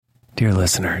Dear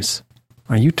listeners,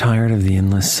 are you tired of the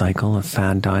endless cycle of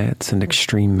fad diets and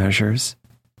extreme measures?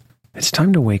 It's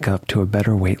time to wake up to a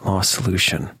better weight loss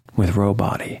solution with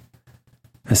Rowbody.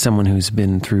 As someone who's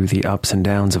been through the ups and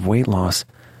downs of weight loss,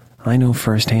 I know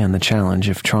firsthand the challenge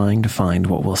of trying to find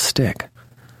what will stick.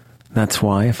 That's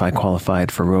why if I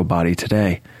qualified for Rowbody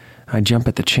today, I'd jump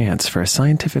at the chance for a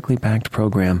scientifically backed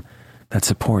program that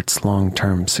supports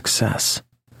long-term success.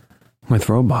 With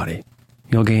Rowbody,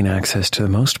 you'll gain access to the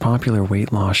most popular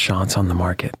weight loss shots on the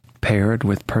market, paired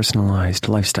with personalized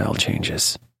lifestyle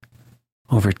changes.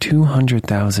 Over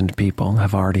 200,000 people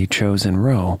have already chosen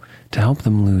Row to help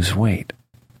them lose weight.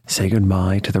 Say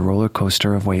goodbye to the roller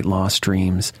coaster of weight loss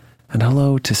dreams and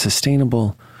hello to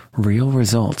sustainable, real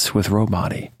results with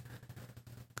Rowbody.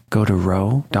 Go to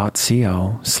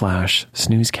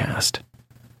row.co/snoozecast.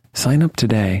 Sign up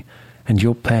today and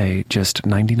you'll pay just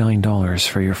 $99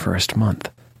 for your first month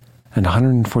and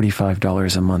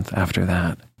 $145 a month after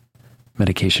that.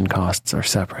 Medication costs are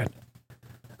separate.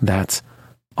 That's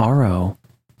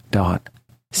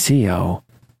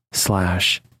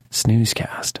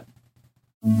ro.co/snoozecast.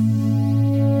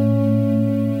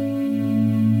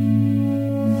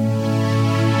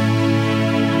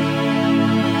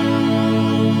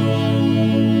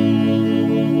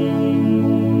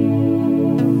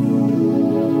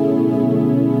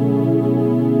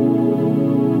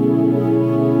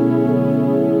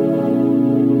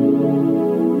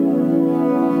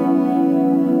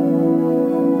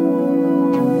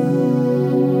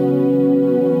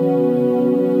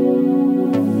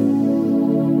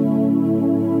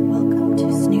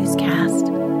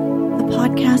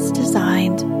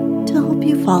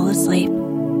 Fall asleep.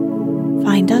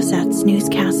 Find us at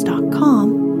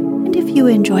snoozecast.com, and if you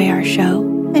enjoy our show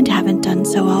and haven't done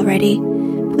so already,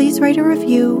 please write a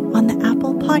review on the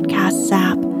Apple Podcasts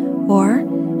app or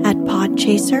at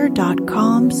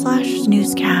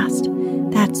podchaser.com/snoozecast.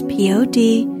 That's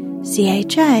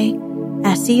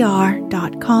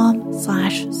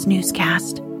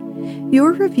podchaser.com/snoozecast.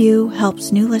 Your review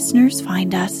helps new listeners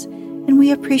find us, and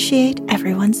we appreciate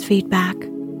everyone's feedback.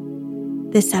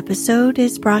 This episode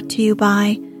is brought to you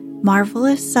by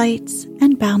Marvelous Sights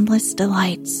and Boundless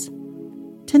Delights.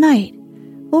 Tonight,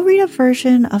 we'll read a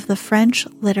version of the French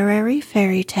literary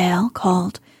fairy tale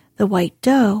called The White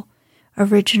Doe,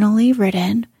 originally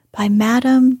written by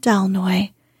Madame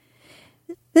d'Aulnoy.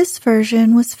 This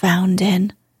version was found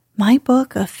in My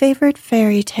Book of Favorite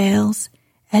Fairy Tales,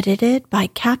 edited by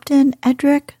Captain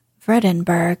Edric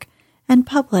Vredenberg and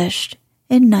published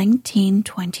in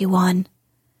 1921.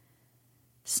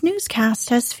 Snoozecast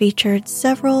has featured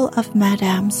several of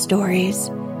Madame's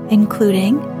stories,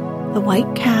 including The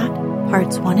White Cat,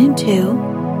 Parts 1 and 2,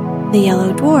 The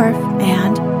Yellow Dwarf,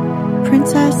 and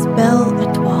Princess Belle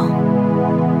Etoile.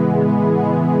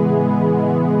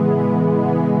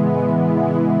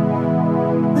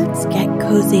 Let's get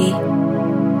cozy.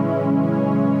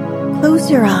 Close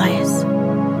your eyes.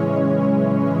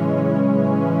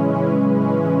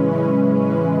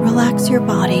 Relax your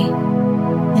body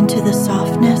into the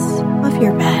softness of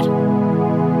your bed.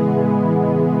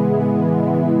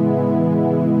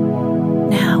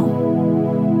 Now,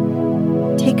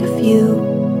 take a few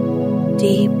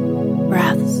deep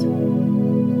breaths.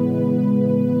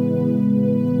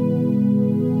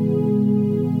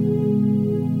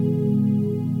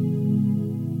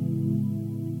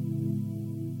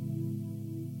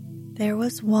 There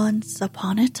was once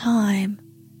upon a time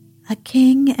a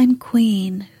king and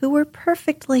queen who were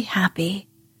perfectly happy,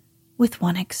 with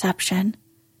one exception,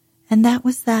 and that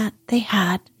was that they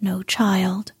had no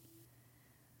child.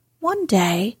 One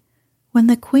day, when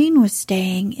the queen was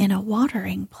staying in a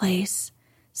watering place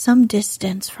some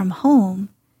distance from home,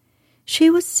 she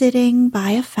was sitting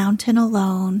by a fountain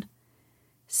alone,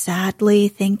 sadly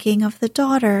thinking of the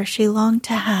daughter she longed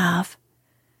to have,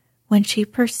 when she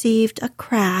perceived a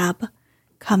crab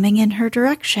coming in her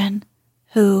direction,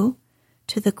 who,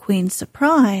 to the queen's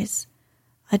surprise,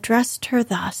 addressed her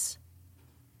thus: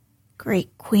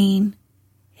 "Great Queen,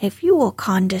 if you will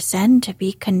condescend to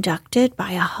be conducted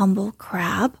by a humble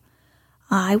crab,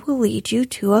 I will lead you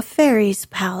to a fairy's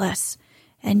palace,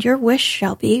 and your wish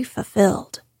shall be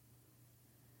fulfilled."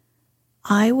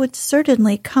 "I would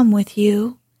certainly come with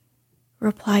you,"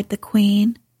 replied the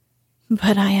queen,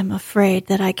 "but I am afraid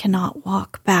that I cannot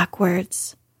walk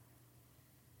backwards."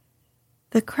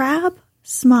 The crab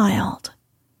smiled,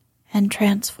 and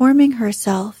transforming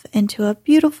herself into a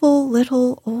beautiful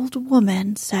little old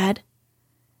woman, said,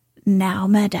 "Now,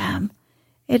 madame,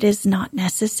 it is not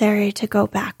necessary to go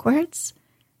backwards.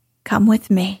 Come with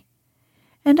me,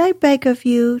 and I beg of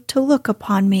you to look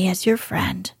upon me as your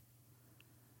friend."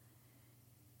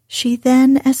 She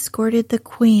then escorted the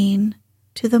queen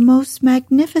to the most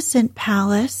magnificent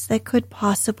palace that could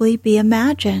possibly be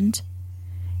imagined.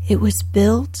 It was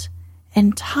built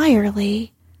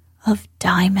entirely of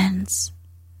diamonds.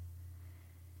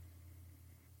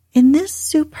 In this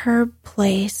superb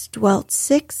place dwelt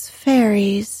 6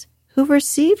 fairies who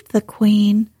received the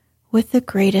queen with the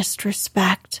greatest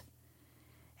respect,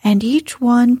 and each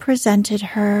one presented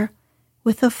her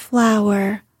with a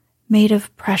flower made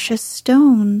of precious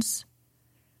stones,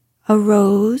 a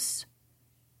rose,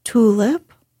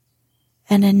 tulip,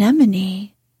 an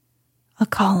anemone, a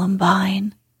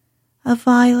columbine, a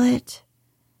violet,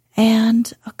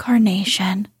 and a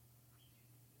carnation.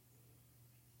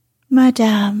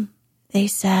 "Madame," they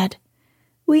said,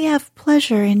 "we have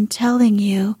pleasure in telling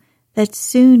you that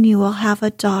soon you will have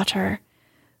a daughter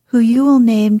who you will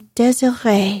name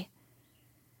Désirée.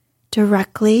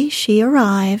 Directly she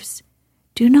arrives,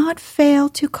 do not fail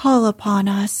to call upon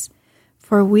us,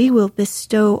 for we will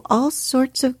bestow all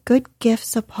sorts of good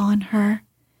gifts upon her.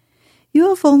 You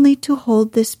have only to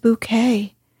hold this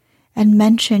bouquet and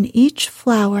mention each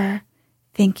flower,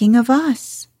 thinking of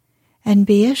us, and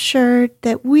be assured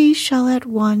that we shall at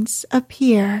once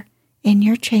appear in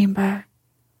your chamber."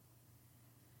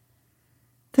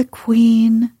 The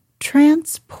queen,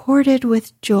 transported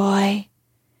with joy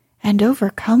and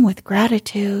overcome with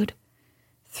gratitude,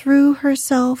 threw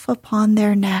herself upon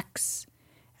their necks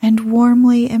and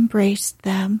warmly embraced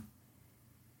them.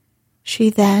 She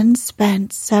then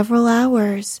spent several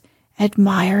hours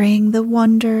admiring the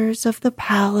wonders of the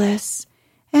palace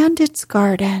and its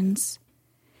gardens,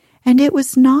 and it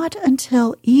was not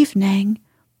until evening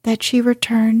that she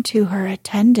returned to her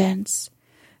attendants,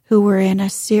 who were in a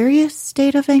serious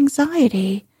state of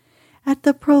anxiety at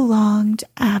the prolonged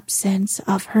absence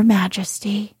of Her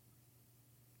Majesty.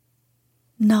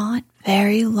 Not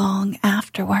very long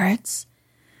afterwards,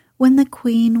 when the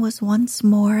queen was once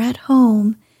more at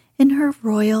home in her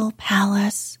royal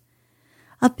palace,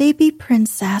 a baby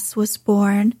princess was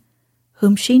born,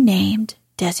 whom she named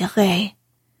Désirée.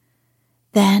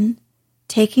 Then,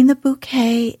 taking the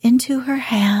bouquet into her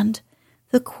hand,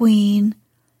 the queen,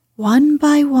 one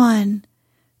by one,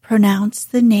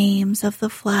 pronounced the names of the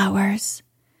flowers,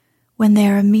 when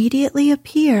there immediately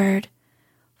appeared,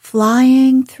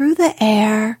 flying through the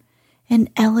air in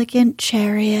elegant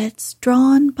chariots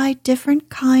drawn by different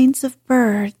kinds of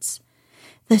birds,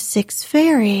 the 6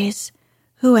 fairies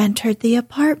who entered the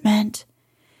apartment,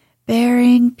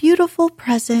 bearing beautiful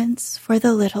presents for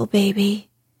the little baby.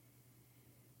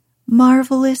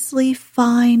 Marvelously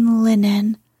fine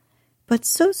linen, but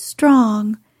so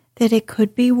strong that it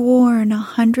could be worn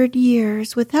 100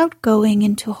 years without going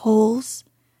into holes.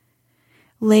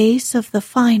 Lace of the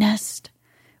finest,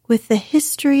 with the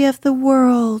history of the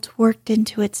world worked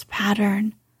into its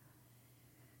pattern.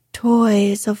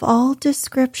 Toys of all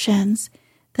descriptions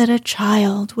that a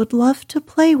child would love to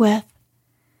play with,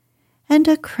 and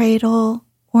a cradle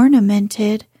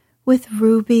ornamented with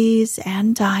rubies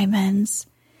and diamonds,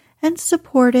 and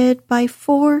supported by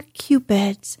 4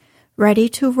 cupids ready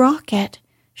to rock it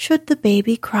should the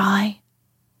baby cry.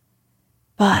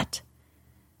 But,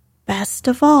 best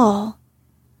of all,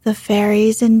 the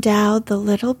fairies endowed the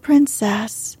little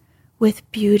princess with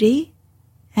beauty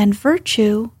and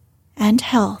virtue and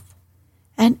health,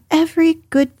 and every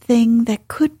good thing that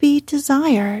could be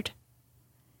desired.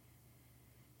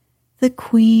 The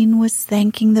queen was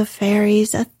thanking the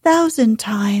fairies 1,000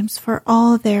 times for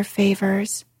all their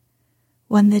favors,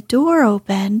 when the door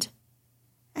opened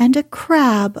and a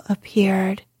crab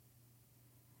appeared.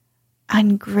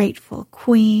 "Ungrateful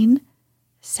queen,"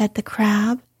 said the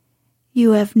crab,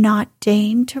 "you have not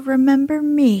deigned to remember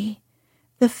me,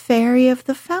 the fairy of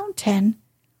the fountain,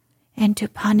 and to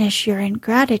punish your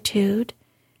ingratitude,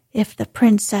 if the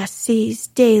princess sees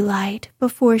daylight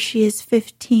before she is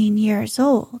 15 years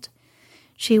old,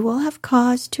 she will have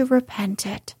cause to repent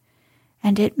it,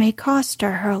 and it may cost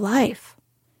her her life.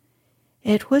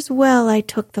 It was well I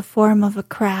took the form of a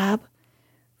crab,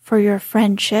 for your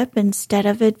friendship, instead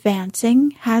of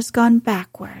advancing, has gone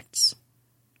backwards."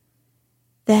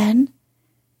 Then,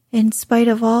 in spite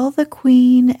of all the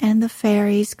queen and the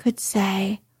fairies could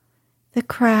say, the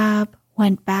crab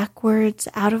went backwards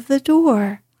out of the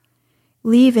door,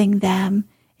 leaving them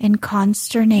in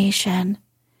consternation,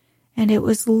 and it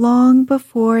was long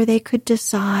before they could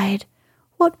decide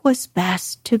what was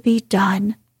best to be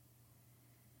done.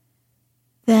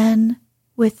 Then,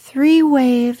 with 3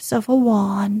 waves of a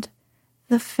wand,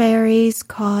 the fairies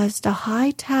caused a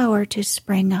high tower to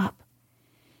spring up.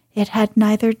 It had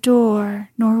neither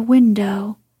door nor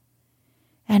window.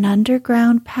 An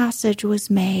underground passage was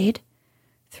made,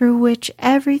 through which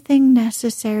everything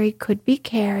necessary could be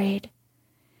carried,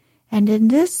 and in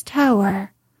this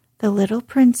tower the little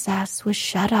princess was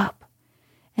shut up,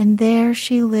 and there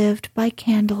she lived by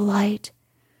candlelight,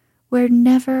 where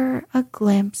never a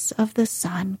glimpse of the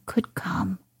sun could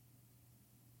come.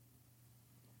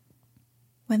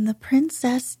 When the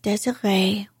Princess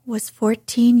Désirée was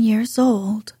 14 years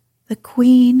old, the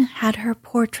queen had her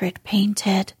portrait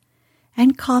painted,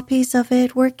 and copies of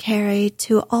it were carried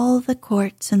to all the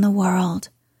courts in the world.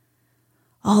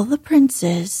 All the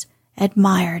princes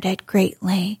admired it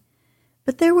greatly,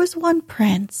 but there was one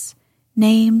prince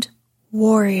named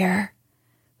Warrior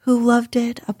who loved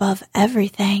it above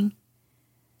everything.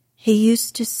 He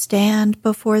used to stand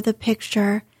before the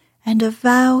picture and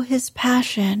avow his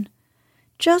passion,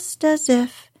 just as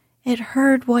if it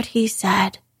heard what he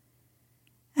said.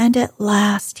 And at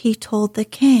last he told the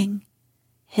king,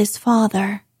 his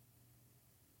father,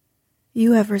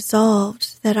 "You have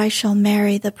resolved that I shall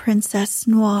marry the Princess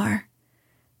Noire,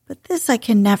 but this I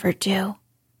can never do,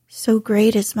 so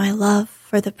great is my love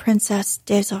for the Princess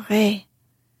Désirée."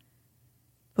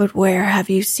 "But where have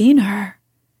you seen her?"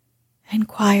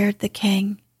 inquired the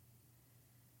king.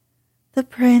 The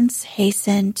prince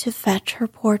hastened to fetch her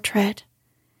portrait,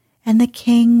 and the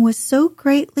king was so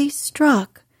greatly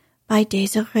struck by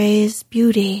Désirée's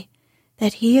beauty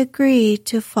that he agreed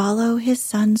to follow his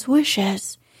son's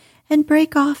wishes and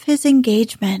break off his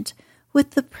engagement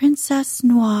with the Princess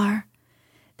Noire,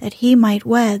 that he might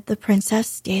wed the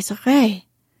Princess Désirée.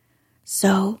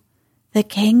 So the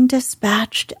king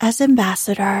dispatched as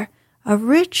ambassador a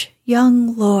rich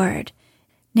young lord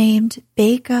named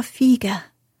Bécafigue.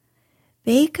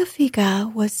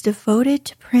 Bécafigue was devoted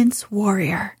to Prince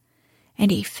Warrior,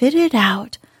 and he fitted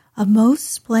out a most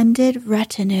splendid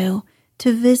retinue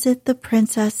to visit the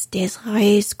Princess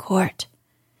Désirée's court.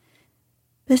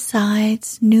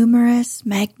 Besides numerous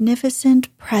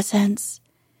magnificent presents,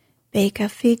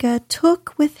 Bécafigue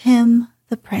took with him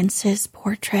the prince's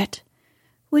portrait,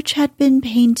 which had been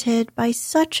painted by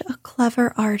such a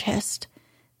clever artist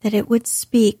that it would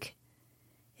speak.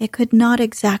 It could not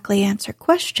exactly answer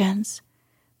questions,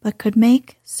 but could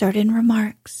make certain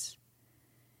remarks.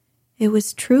 It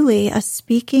was truly a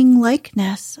speaking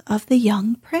likeness of the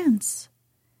young prince.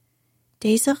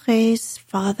 Désirée's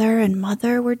father and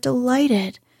mother were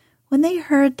delighted when they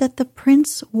heard that the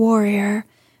Prince Warrior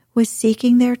was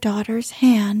seeking their daughter's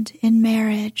hand in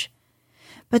marriage,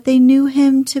 but they knew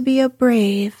him to be a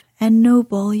brave and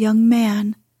noble young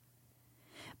man.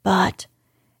 But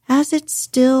as it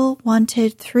still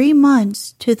wanted 3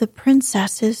 months to the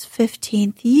princess's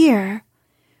 15th year,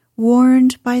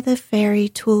 warned by the fairy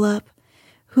Tulip,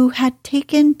 who had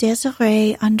taken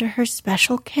Désirée under her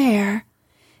special care,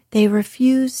 they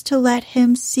refused to let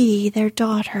him see their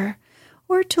daughter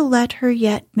or to let her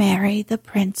yet marry the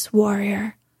Prince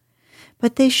Warrior.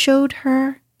 But they showed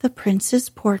her the prince's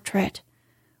portrait,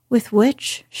 with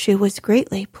which she was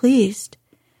greatly pleased,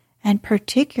 and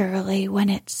particularly when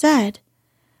it said,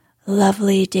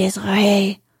 "Lovely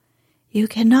Désirée, you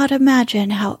cannot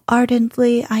imagine how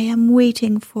ardently I am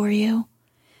waiting for you.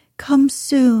 Come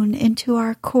soon into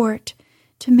our court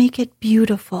to make it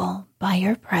beautiful by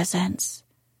your presence."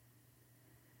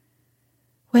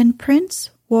 When Prince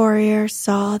Warrior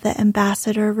saw the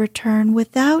ambassador return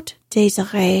without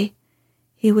Désirée,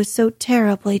 he was so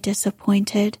terribly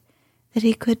disappointed that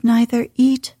he could neither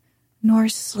eat nor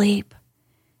sleep,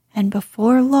 and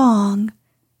before long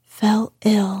fell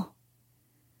ill.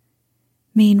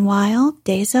 Meanwhile,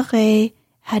 Désirée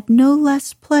had no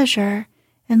less pleasure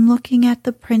in looking at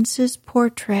the prince's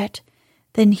portrait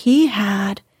than he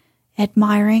had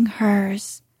admiring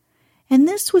hers, and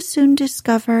this was soon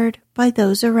discovered by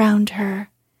those around her,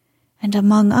 and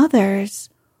among others,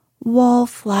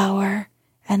 Wallflower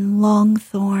and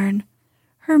Longthorn,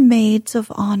 her maids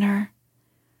of honor.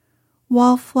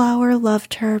 Wallflower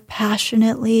loved her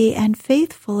passionately and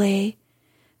faithfully,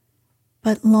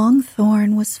 but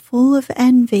Longthorn was full of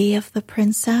envy of the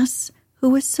princess, who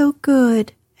was so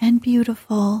good and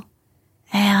beautiful,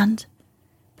 and,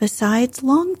 besides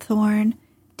Longthorn,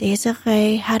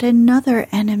 Désirée had another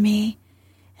enemy,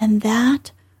 and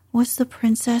that was the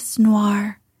Princess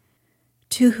Noire,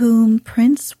 to whom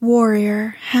Prince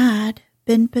Warrior had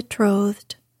been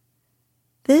betrothed.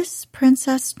 This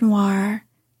Princess Noire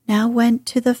now went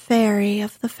to the fairy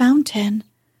of the fountain,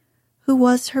 who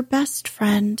was her best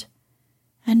friend,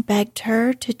 and begged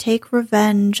her to take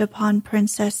revenge upon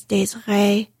Princess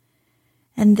Désirée,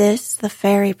 and this the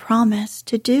fairy promised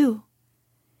to do.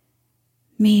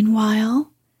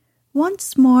 Meanwhile,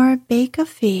 once more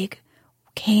Bécafigue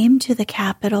came to the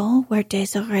capital where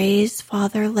Désirée's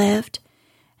father lived,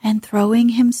 and throwing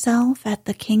himself at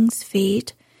the king's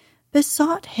feet,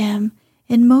 besought him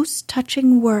in most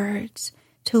touching words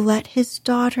to let his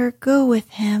daughter go with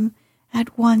him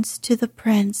at once to the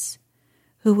prince,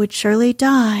 who would surely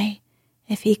die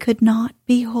if he could not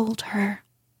behold her.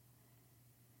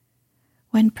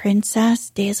 When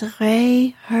Princess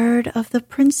Désirée heard of the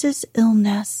prince's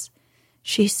illness,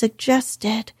 she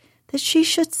suggested that she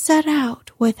should set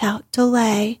out without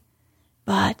delay,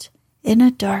 but in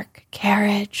a dark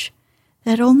carriage,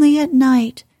 that only at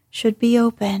night should be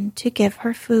opened to give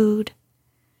her food.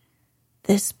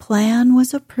 This plan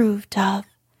was approved of.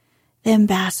 The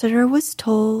ambassador was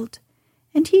told,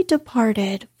 and he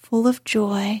departed full of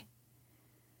joy.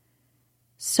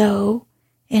 So,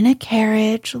 in a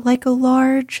carriage like a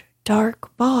large,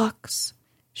 dark box,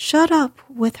 shut up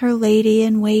with her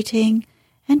lady-in-waiting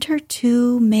and her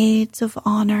 2 maids of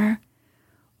honor,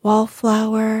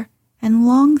 Wallflower and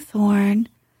Longthorn,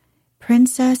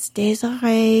 Princess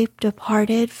Désirée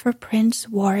departed for Prince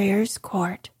Warrior's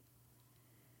court.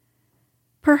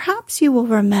 Perhaps you will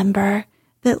remember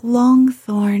that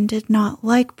Longthorn did not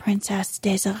like Princess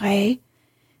Désirée,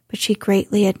 but she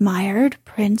greatly admired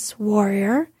Prince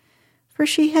Warrior, for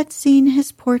she had seen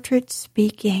his portrait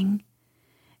speaking,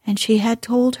 and she had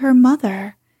told her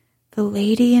mother, the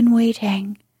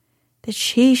lady-in-waiting, that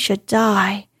she should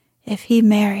die if he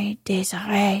married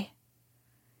Désirée.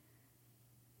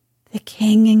 The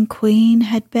king and queen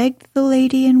had begged the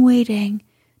lady-in-waiting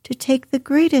to take the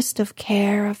greatest of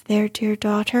care of their dear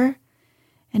daughter,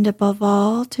 and above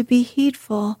all to be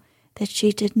heedful that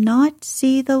she did not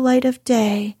see the light of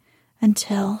day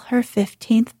until her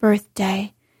 15th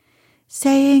birthday,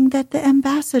 saying that the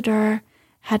ambassador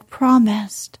had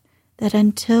promised that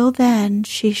until then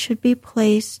she should be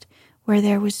placed where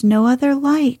there was no other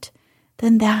light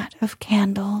than that of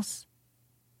candles.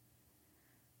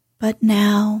 But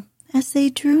now, as they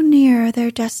drew near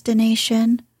their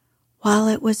destination, while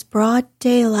it was broad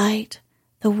daylight,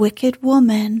 the wicked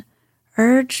woman,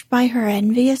 urged by her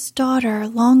envious daughter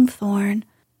Longthorn,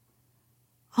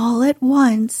 all at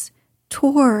once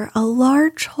tore a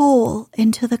large hole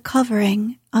into the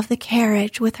covering of the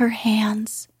carriage with her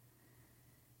hands.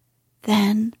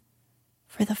 Then,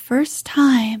 for the first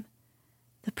time,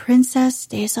 the Princess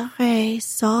Désirée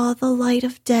saw the light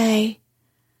of day.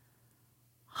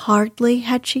 Hardly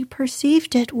had she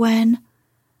perceived it when,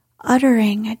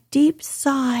 uttering a deep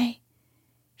sigh,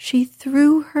 she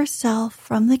threw herself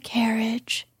from the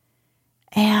carriage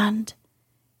and,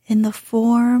 in the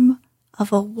form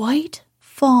of a white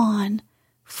fawn,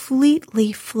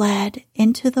 fleetly fled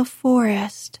into the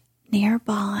forest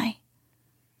nearby.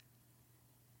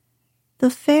 The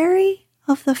fairy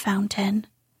of the fountain,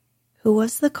 who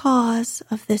was the cause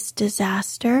of this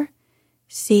disaster,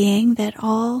 seeing that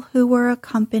all who were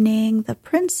accompanying the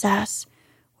princess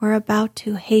were about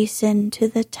to hasten to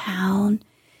the town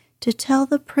to tell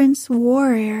the Prince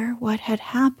Warrior what had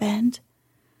happened,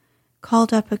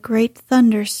 called up a great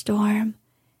thunderstorm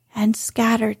and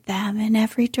scattered them in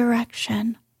every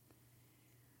direction.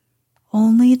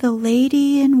 Only the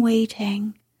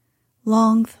lady-in-waiting,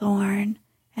 Longthorn,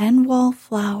 and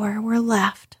Wallflower were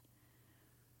left.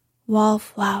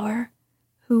 Wallflower,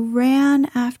 who ran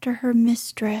after her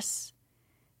mistress,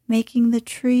 making the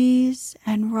trees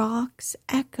and rocks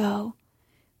echo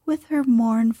with her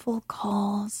mournful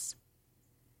calls.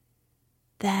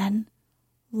 Then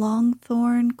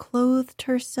Longthorn clothed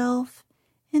herself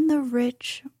in the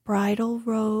rich bridal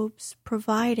robes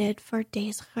provided for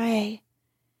Désirée.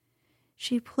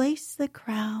 She placed the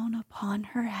crown upon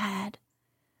her head,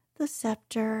 the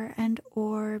scepter and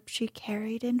orb she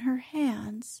carried in her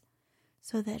hands,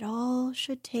 so that all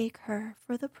should take her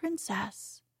for the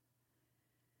princess.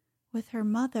 With her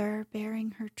mother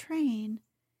bearing her train,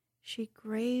 she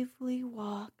gravely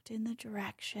walked in the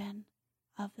direction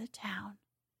of the town.